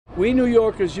We New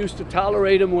Yorkers used to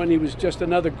tolerate him when he was just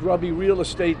another grubby real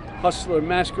estate hustler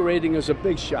masquerading as a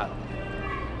big shot,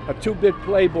 a two-bit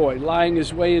playboy lying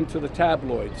his way into the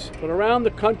tabloids. But around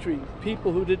the country,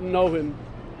 people who didn't know him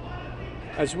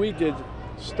as we did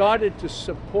started to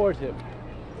support him.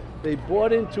 They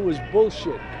bought into his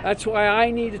bullshit. That's why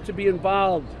I needed to be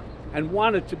involved and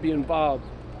wanted to be involved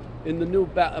in the new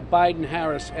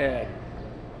Biden-Harris ad,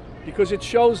 because it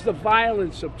shows the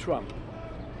violence of Trump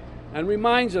and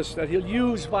reminds us that he'll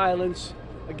use violence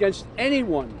against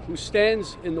anyone who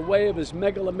stands in the way of his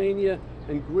megalomania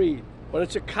and greed. But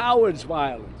it's a coward's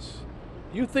violence.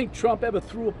 You think Trump ever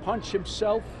threw a punch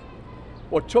himself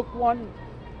or took one?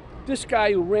 This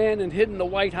guy who ran and hid in the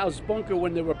White House bunker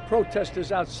when there were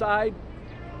protesters outside?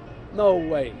 No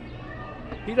way.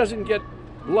 He doesn't get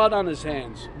blood on his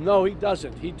hands. No, he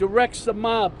doesn't. He directs the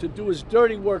mob to do his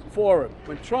dirty work for him.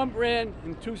 When Trump ran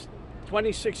in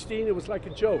 2016, it was like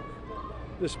a joke.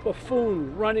 This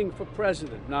buffoon running for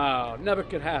president. No, never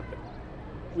could happen.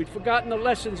 We'd forgotten the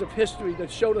lessons of history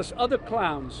that showed us other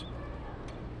clowns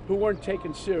who weren't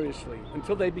taken seriously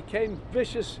until they became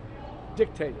vicious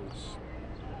dictators.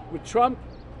 With Trump,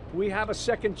 we have a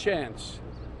second chance,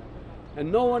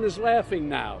 and no one is laughing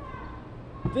now.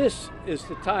 This is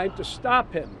the time to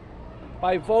stop him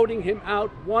by voting him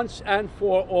out once and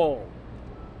for all.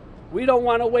 We don't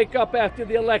want to wake up after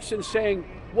the election saying,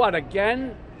 "What,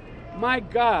 again? My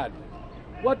God,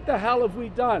 what the hell have we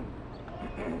done?"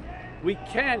 We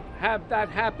can't have that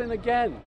happen again.